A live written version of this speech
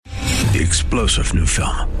The explosive new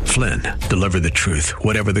film, Flynn, deliver the truth,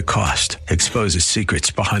 whatever the cost, exposes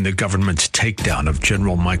secrets behind the government's takedown of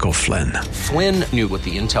General Michael Flynn. Flynn knew what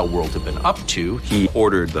the intel world had been up to. He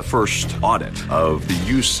ordered the first audit of the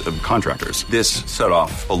use of contractors. This set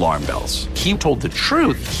off alarm bells. He told the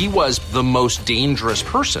truth. He was the most dangerous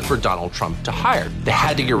person for Donald Trump to hire. They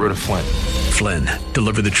had to get rid of Flynn. Flynn,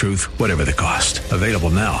 deliver the truth, whatever the cost. Available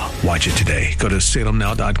now. Watch it today. Go to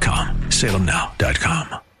salemnow.com.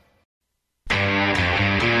 salemnow.com.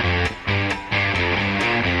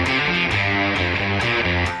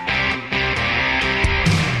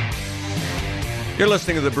 You're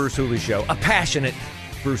listening to The Bruce Hooley Show, a passionate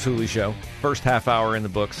Bruce Hooley Show. First half hour in the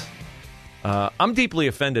books. I'm deeply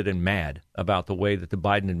offended and mad about the way that the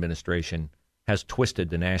Biden administration has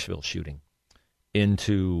twisted the Nashville shooting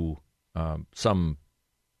into some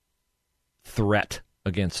threat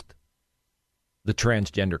against the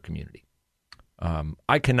transgender community.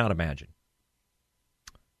 I cannot imagine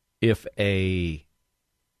if a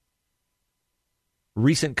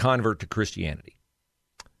recent convert to Christianity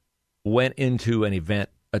went into an event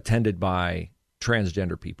attended by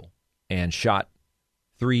transgender people and shot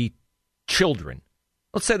 3 children.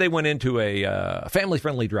 Let's say they went into a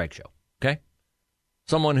family-friendly drag show, okay?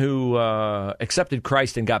 Someone who accepted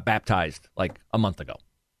Christ and got baptized like a month ago.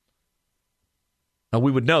 Now,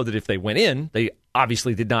 we would know that if they went in, they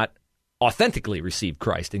obviously did not authentically receive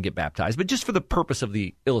Christ and get baptized, but just for the purpose of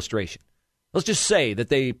the illustration, let's just say that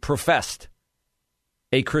they professed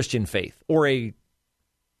a Christian faith, or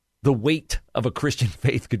the weight of a Christian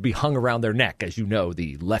faith could be hung around their neck, as you know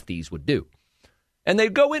the lefties would do. And they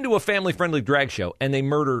go into a family-friendly drag show, and they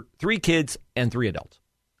murder 3 kids and 3 adults.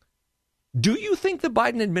 Do you think the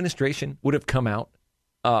Biden administration would have come out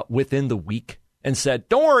within the week and said,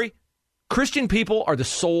 don't worry, Christian people are the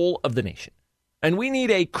soul of the nation, and we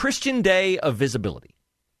need a Christian day of visibility.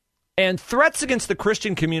 And threats against the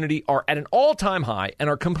Christian community are at an all-time high and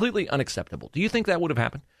are completely unacceptable. Do you think that would have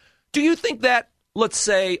happened? Do you think that, let's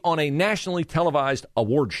say, on a nationally televised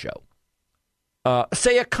award show,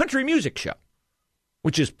 say a country music show,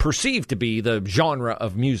 which is perceived to be the genre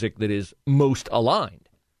of music that is most aligned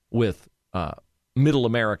with middle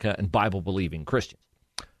America and Bible-believing Christians,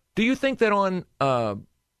 do you think that on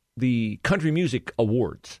the Country Music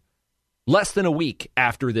Awards, less than a week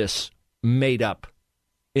after this made-up,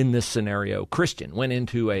 in this scenario, Christian went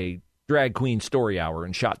into a drag queen story hour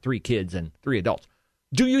and shot 3 kids and 3 adults,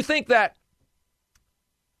 do you think that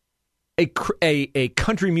a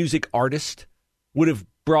country music artist would have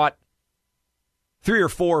brought 3 or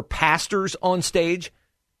 4 pastors on stage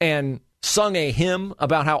and sung a hymn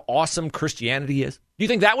about how awesome Christianity is? Do you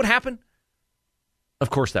think that would happen? Of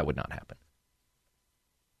course that would not happen.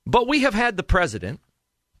 But we have had the president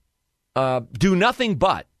do nothing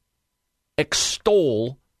but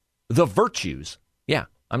extol the virtues, yeah,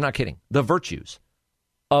 I'm not kidding, the virtues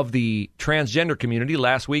of the transgender community.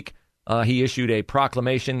 Last week, he issued a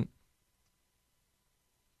proclamation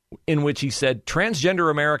in which he said, transgender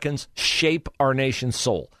Americans shape our nation's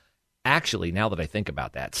soul. Actually, now that I think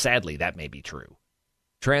about that, sadly, that may be true.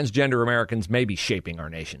 Transgender Americans may be shaping our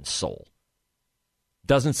nation's soul.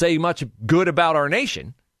 Doesn't say much good about our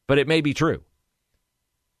nation, but it may be true.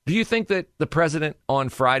 Do you think that the president on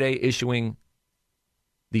Friday issuing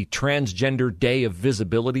the Transgender Day of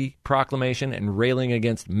Visibility proclamation and railing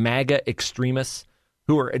against MAGA extremists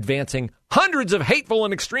who are advancing hundreds of hateful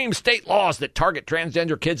and extreme state laws that target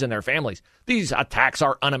transgender kids and their families, these attacks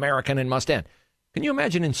are un-American and must end? Can you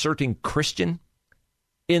imagine inserting Christian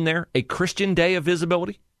in there, a Christian Day of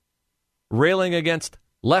Visibility, railing against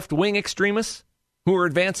left-wing extremists who are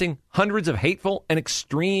advancing hundreds of hateful and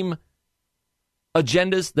extreme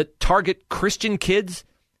agendas that target Christian kids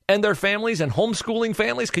and their families and homeschooling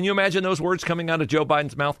families? Can you imagine those words coming out of Joe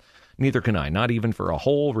Biden's mouth? Neither can I, not even for a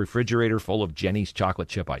whole refrigerator full of Jenny's chocolate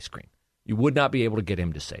chip ice cream. You would not be able to get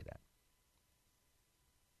him to say that.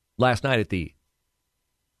 Last night at the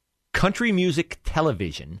Country Music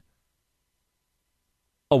Television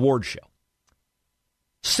Award Show,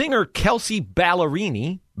 singer Kelsey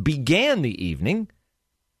Ballerini began the evening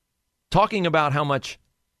talking about how much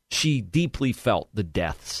she deeply felt the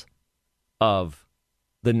deaths of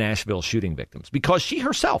the Nashville shooting victims, because she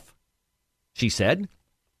herself, she said,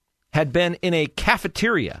 had been in a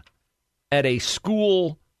cafeteria at a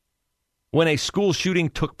school when a school shooting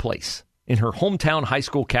took place in her hometown high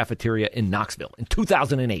school cafeteria in Knoxville in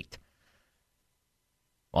 2008.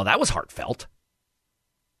 Well, that was heartfelt.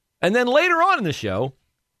 And then later on in the show,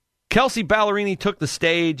 Kelsey Ballerini took the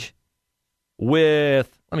stage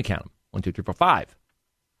with, let me count them, 1, 2, 3, 4, 5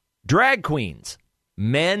 drag queens,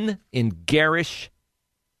 men in garish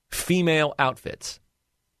female outfits,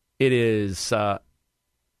 It is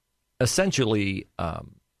essentially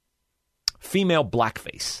female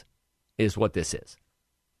blackface is what this is.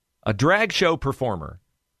 A drag show performer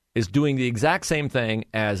is doing the exact same thing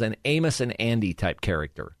as an Amos and Andy type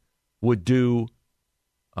character would do,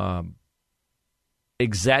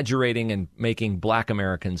 exaggerating and making black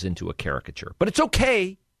Americans into a caricature. But it's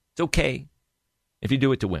okay. It's okay if you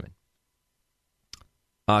do it to women.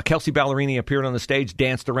 Kelsey Ballerini appeared on the stage,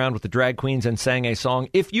 danced around with the drag queens, and sang a song,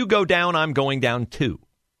 "If You Go Down, I'm Going Down Too."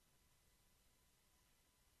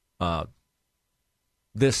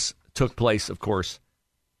 This took place, of course,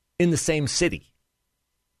 in the same city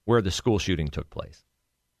where the school shooting took place.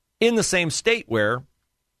 In the same state where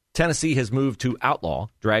Tennessee has moved to outlaw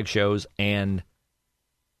drag shows and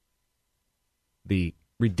the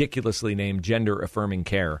ridiculously named gender-affirming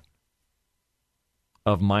care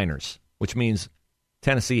of minors, which means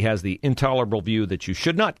Tennessee has the intolerable view that you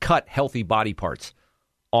should not cut healthy body parts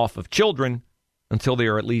off of children until they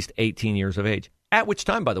are at least 18 years of age. At which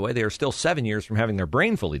time, by the way, they are still 7 years from having their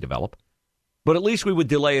brain fully develop. But at least we would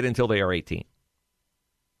delay it until they are 18.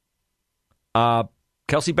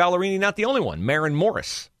 Kelsey Ballerini, not the only one. Maren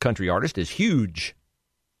Morris, country artist, is huge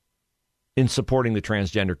in supporting the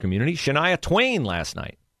transgender community. Shania Twain last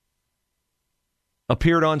night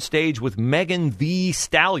appeared on stage with Megan Thee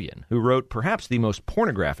Stallion, who wrote perhaps the most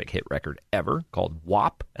pornographic hit record ever, called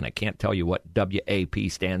WAP, and I can't tell you what WAP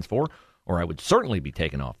stands for, or I would certainly be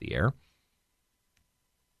taken off the air.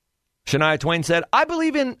 Shania Twain said, "I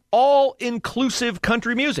believe in all-inclusive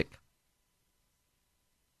country music."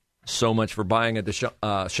 So much for buying a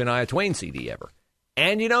Shania Twain CD ever.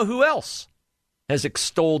 And you know who else has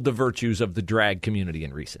extolled the virtues of the drag community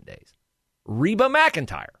in recent days? Reba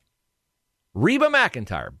McEntire. Reba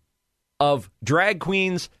McEntire of drag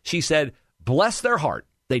queens, she said, bless their heart,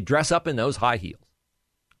 they dress up in those high heels.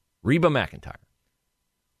 Reba McEntire.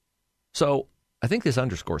 So I think this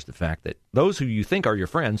underscores the fact that those who you think are your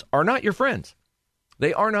friends are not your friends.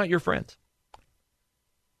 They are not your friends.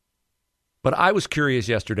 But I was curious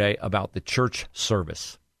yesterday about the church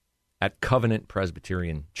service at Covenant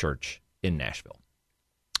Presbyterian Church in Nashville,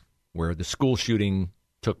 where the school shooting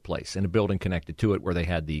took place in a building connected to it where they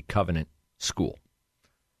had the Covenant School.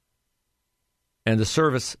 And the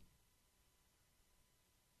service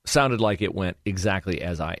sounded like it went exactly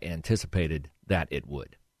as I anticipated that it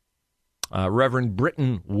would. Reverend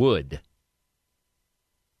Britton Wood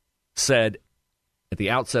said at the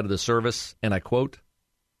outset of the service, and I quote,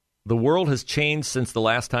 "The world has changed since the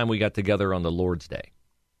last time we got together on the Lord's Day.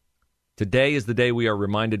 Today is the day we are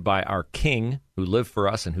reminded by our King, who lived for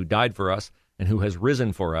us and who died for us and who has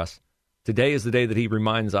risen for us. Today is the day that he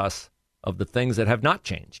reminds us of the things that have not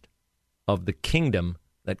changed, of the kingdom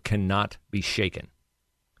that cannot be shaken.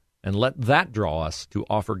 And let that draw us to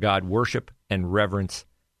offer God worship and reverence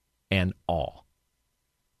and awe."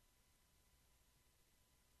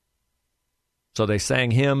 So they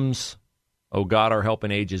sang hymns, "O God, our help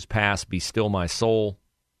in ages past, be still my soul."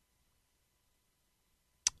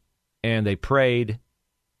 And they prayed,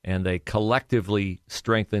 and they collectively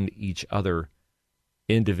strengthened each other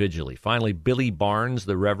individually. Finally, Billy Barnes,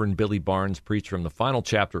 the Reverend Billy Barnes, preached from the final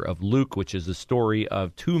chapter of Luke, which is the story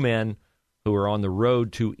of two men who are on the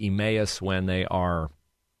road to Emmaus when they are,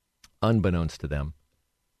 unbeknownst to them,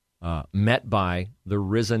 met by the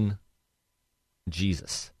risen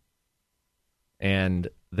Jesus. And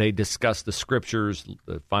they discussed the scriptures.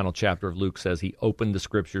 The final chapter of Luke says he opened the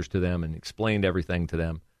scriptures to them and explained everything to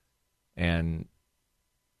them. And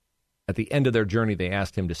at the end of their journey, they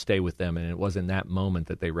asked him to stay with them. And it was in that moment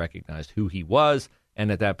that they recognized who he was.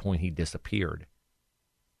 And at that point, he disappeared.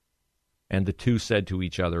 And the two said to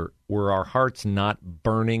each other, "Were our hearts not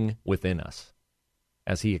burning within us?"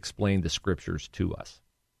 as he explained the scriptures to us.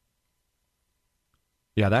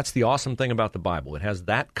 Yeah, that's the awesome thing about the Bible. It has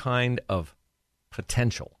that kind of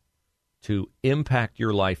potential to impact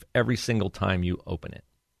your life every single time you open it.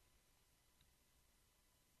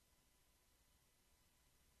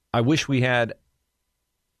 I wish we had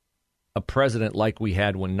a president like we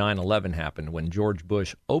had when 9/11 happened, when George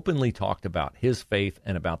Bush openly talked about his faith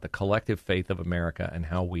and about the collective faith of America and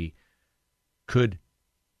how we could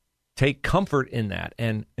take comfort in that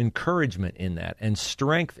and encouragement in that and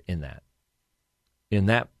strength in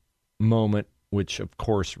that moment, which, of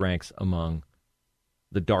course, ranks among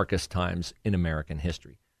the darkest times in American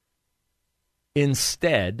history.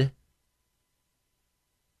 Instead,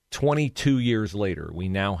 22 years later, we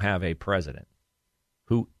now have a president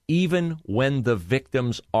who, even when the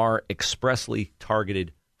victims are expressly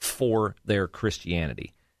targeted for their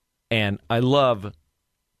Christianity, and I love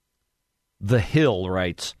The Hill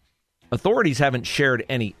writes, authorities haven't shared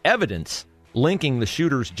any evidence linking the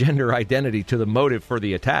shooter's gender identity to the motive for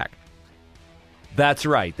the attack. That's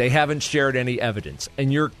right. They haven't shared any evidence.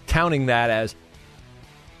 And you're counting that as,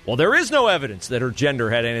 well, there is no evidence that her gender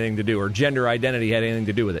had anything to do, or gender identity had anything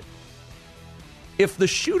to do with it. If the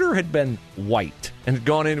shooter had been white and had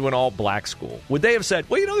gone into an all-black school, would they have said,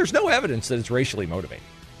 well, there's no evidence that it's racially motivated?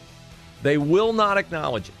 They will not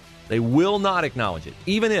acknowledge it. They will not acknowledge it,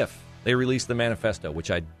 even if they release the manifesto,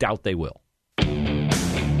 which I doubt they will.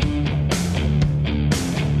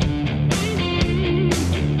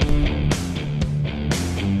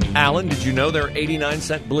 Alan, did you know there are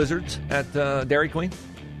 89-cent blizzards at Dairy Queen?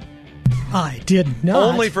 I did not.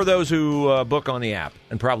 Only for those who book on the app,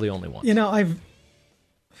 and probably only once.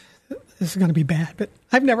 This is going to be bad, but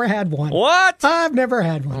I've never had one. What? I've never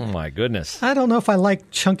had one. Oh, my goodness. I don't know if I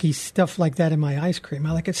like chunky stuff like that in my ice cream.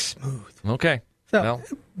 I like it smooth. Okay.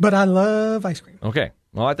 But I love ice cream. Okay.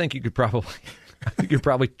 Well, I think you could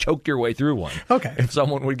probably choke your way through one. Okay. If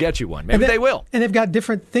someone would get you one. Maybe they will. And they've got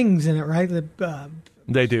different things in it, right?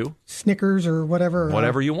 They do. Snickers or whatever.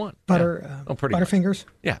 Whatever you want. Butter, yeah. Butterfingers.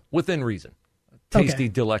 Yeah, within reason. Tasty,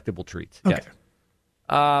 delectable treats. Okay.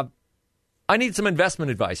 Yes. I need some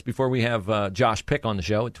investment advice before we have Josh Pick on the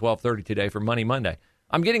show at 12:30 today for Money Monday.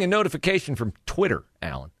 I'm getting a notification from Twitter,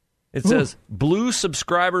 Alan. It says, blue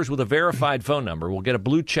subscribers with a verified phone number will get a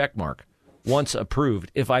blue check mark once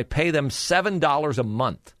approved if I pay them $7 a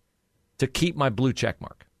month to keep my blue check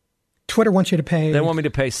mark. Twitter wants you to pay. They want me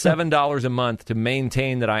to pay $7 a month to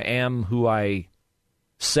maintain that I am who I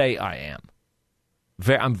say I am.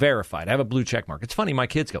 I'm verified. I have a blue check mark. It's funny, my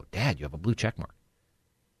kids go, Dad, you have a blue check mark.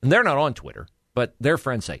 And they're not on Twitter, but their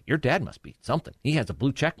friends say, your dad must be something. He has a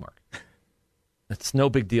blue check mark. It's no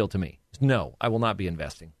big deal to me. No, I will not be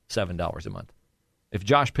investing $7 a month. If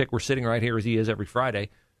Josh Pick were sitting right here as he is every Friday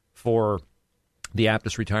for the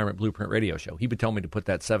Aptus Retirement Blueprint radio show, he would tell me to put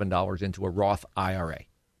that $7 into a Roth IRA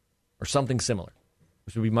or something similar,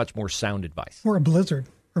 which would be much more sound advice. Or a blizzard,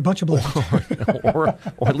 or a bunch of blizzards. or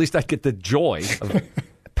at least I'd get the joy of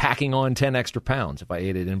packing on 10 extra pounds if I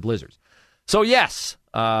ate it in blizzards. So, yes,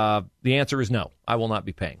 the answer is no. I will not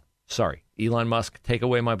be paying. Sorry. Elon Musk, take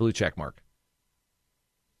away my blue check mark.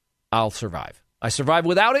 I'll survive. I survive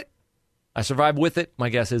without it. I survive with it. My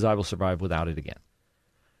guess is I will survive without it again.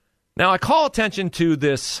 Now, I call attention to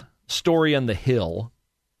this story on The Hill.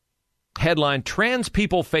 Headline, trans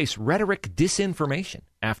people face rhetoric disinformation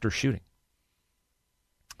after shooting.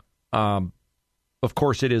 Of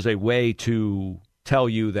course, it is a way to tell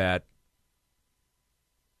you that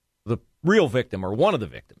the real victim, or one of the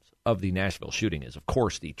victims of the Nashville shooting, is, of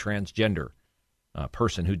course, the transgender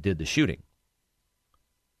person who did the shooting.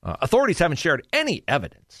 Authorities haven't shared any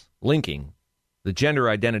evidence linking the gender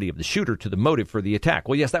identity of the shooter to the motive for the attack.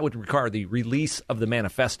 Well, yes, that would require the release of the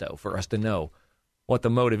manifesto for us to know what the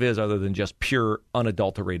motive is other than just pure,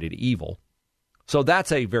 unadulterated evil. So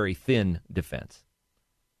that's a very thin defense.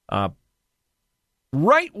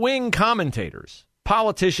 Right-wing commentators,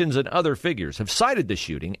 politicians, and other figures have cited the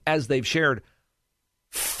shooting as they've shared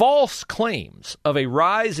false claims of a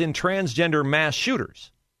rise in transgender mass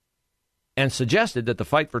shooters and suggested that the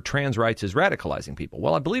fight for trans rights is radicalizing people.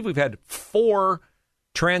 Well, I believe we've had 4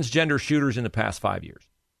 transgender shooters in the past 5 years.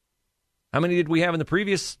 How many did we have in the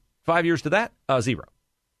previous 5 years to that? 0.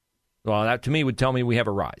 Well, that to me would tell me we have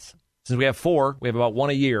a rise. Since we have 4, we have about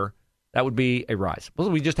 1 a year. That would be a rise. Well,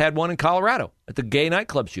 we just had one in Colorado at the gay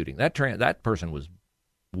nightclub shooting. That person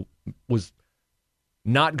was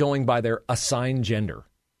not going by their assigned gender.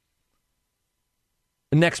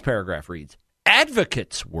 The next paragraph reads,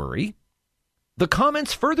 advocates worry the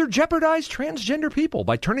comments further jeopardize transgender people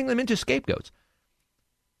by turning them into scapegoats.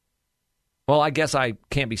 Well, I guess I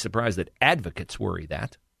can't be surprised that advocates worry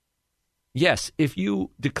that. Yes, if you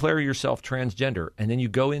declare yourself transgender and then you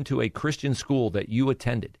go into a Christian school that you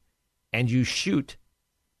attended and you shoot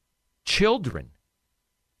children,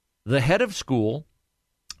 the head of school,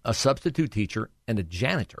 a substitute teacher, and a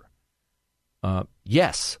janitor,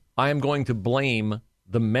 yes, I am going to blame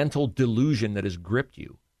the mental delusion that has gripped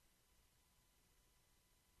you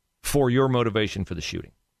for your motivation for the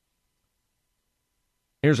shooting.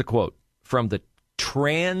 Here's a quote from the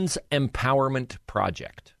Trans Empowerment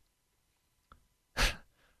Project.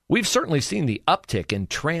 We've certainly seen the uptick in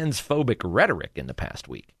transphobic rhetoric in the past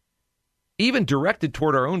week, even directed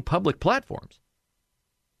toward our own public platforms.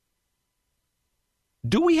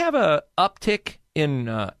 Do we have an uptick in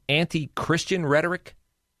anti-Christian rhetoric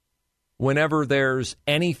whenever there's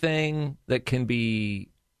anything that can be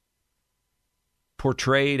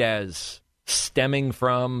portrayed as stemming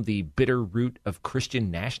from the bitter root of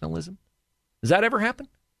Christian nationalism? Does that ever happen?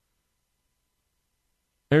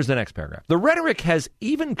 There's the next paragraph. The rhetoric has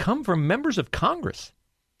even come from members of Congress,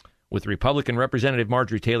 with Republican Representative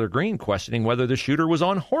Marjorie Taylor Greene questioning whether the shooter was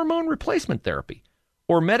on hormone replacement therapy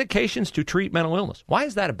or medications to treat mental illness. Why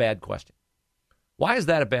is that a bad question? Why is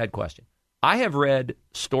that a bad question? I have read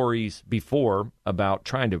stories before about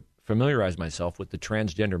trying to familiarize myself with the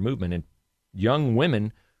transgender movement, and young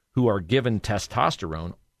women who are given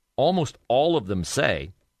testosterone, almost all of them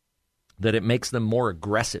say that it makes them more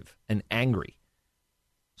aggressive and angry.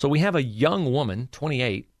 So we have a young woman,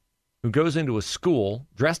 28, who goes into a school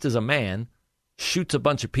dressed as a man, shoots a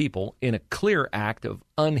bunch of people in a clear act of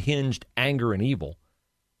unhinged anger and evil,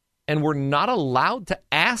 and we're not allowed to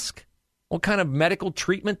ask what kind of medical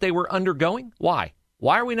treatment they were undergoing? Why?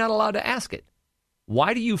 Why are we not allowed to ask it?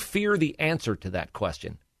 Why do you fear the answer to that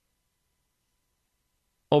question?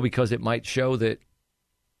 Oh, because it might show that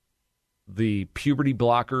the puberty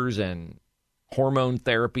blockers and hormone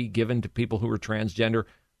therapy given to people who are transgender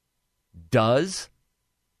does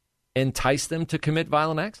entice them to commit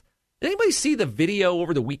violent acts? Did anybody see the video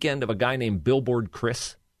over the weekend of a guy named Billboard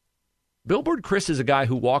Chris? Billboard Chris is a guy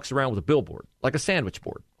who walks around with a billboard, like a sandwich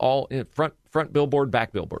board, all in front billboard,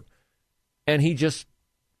 back billboard. And he just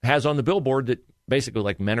has on the billboard that basically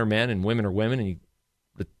like men are men and women are women, and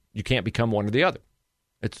you can't become one or the other.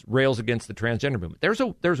 It's rails against the transgender movement.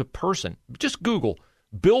 There's a person, just Google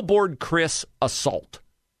Billboard Chris assault.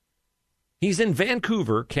 He's in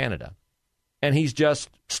Vancouver, Canada, and he's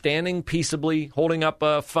just standing peaceably, holding up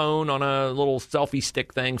a phone on a little selfie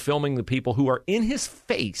stick thing, filming the people who are in his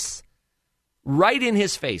face, right in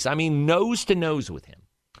his face. I mean, nose to nose with him,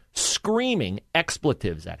 screaming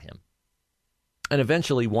expletives at him. And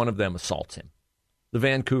eventually one of them assaults him. The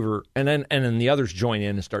Vancouver, and then the others join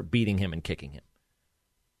in and start beating him and kicking him.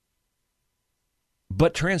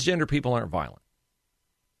 But transgender people aren't violent.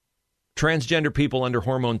 Transgender people under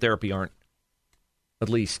hormone therapy aren't, at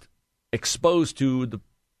least, exposed to the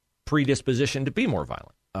predisposition to be more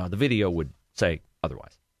violent. The video would say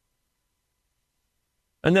otherwise.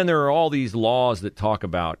 And then there are all these laws that talk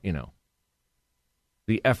about,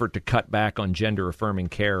 the effort to cut back on gender-affirming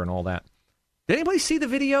care and all that. Did anybody see the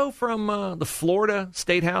video from the Florida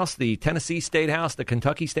State House, the Tennessee State House, the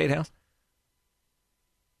Kentucky State House?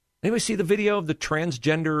 Anybody see the video of the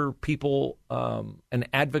transgender people and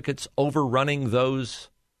advocates overrunning those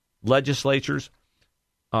legislatures?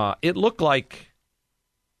 It looked like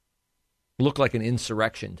an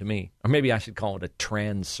insurrection to me. Or maybe I should call it a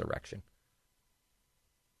transurrection.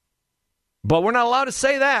 But we're not allowed to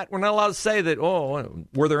say that. We're not allowed to say that,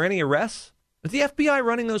 were there any arrests? Is the FBI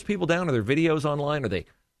running those people down? Are there videos online? Are they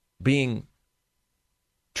being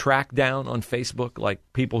tracked down on Facebook like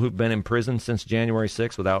people who've been in prison since January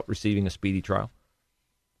 6th without receiving a speedy trial?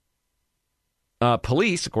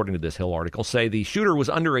 Police, according to this Hill article, say the shooter was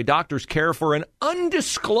under a doctor's care for an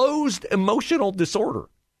undisclosed emotional disorder.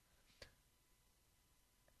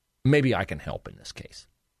 Maybe I can help in this case.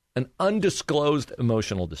 An undisclosed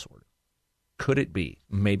emotional disorder. Could it be?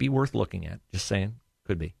 Maybe worth looking at. Just saying.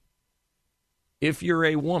 Could be. If you're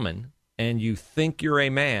a woman and you think you're a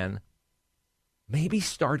man, maybe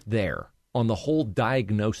start there on the whole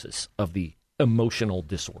diagnosis of the emotional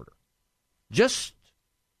disorder. Just,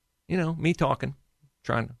 me talking,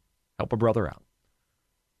 trying to help a brother out.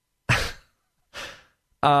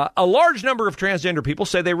 A large number of transgender people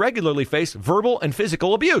say they regularly face verbal and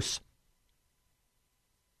physical abuse.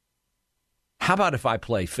 How about if I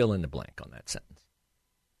play fill in the blank on that sentence?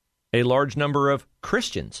 A large number of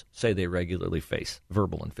Christians say they regularly face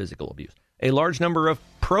verbal and physical abuse. A large number of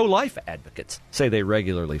pro-life advocates say they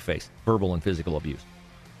regularly face verbal and physical abuse.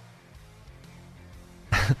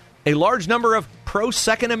 A large number of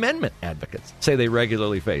pro-Second Amendment advocates say they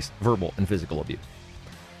regularly face verbal and physical abuse.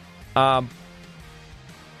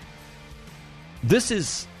 This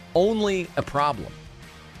is only a problem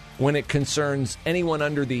when it concerns anyone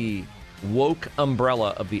under the woke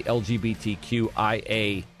umbrella of the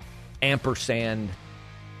LGBTQIA ampersand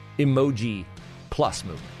emoji plus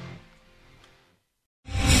movement.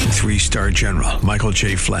 3-star General Michael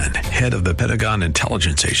J. Flynn, head of the Pentagon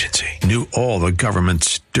Intelligence Agency, knew all the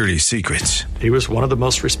government's dirty secrets. He was one of the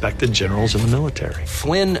most respected generals in the military.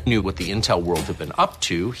 Flynn knew what the intel world had been up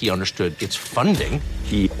to. He understood its funding.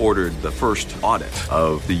 He ordered the first audit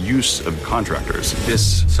of the use of contractors.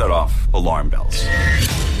 This set off alarm bells.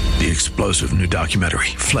 The explosive new documentary,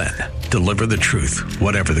 Flynn, Deliver the Truth,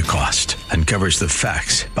 Whatever the Cost, uncovers the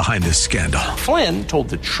facts behind this scandal. Flynn told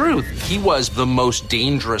the truth. He was the most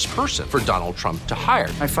dangerous person for Donald Trump to hire.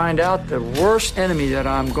 I find out the worst enemy that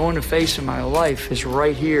I'm going to face in my life is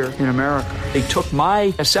right here in America. They took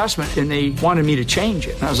my assessment and they wanted me to change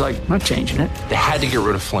it. And I was like, I'm not changing it. They had to get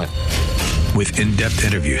rid of Flynn. With in-depth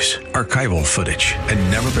interviews, archival footage,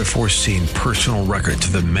 and never-before-seen personal records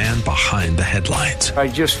of the man behind the headlines. I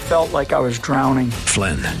just felt like I was drowning.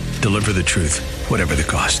 Flynn, deliver the truth, whatever the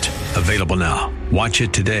cost. Available now. Watch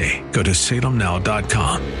it today. Go to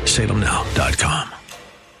salemnow.com. salemnow.com.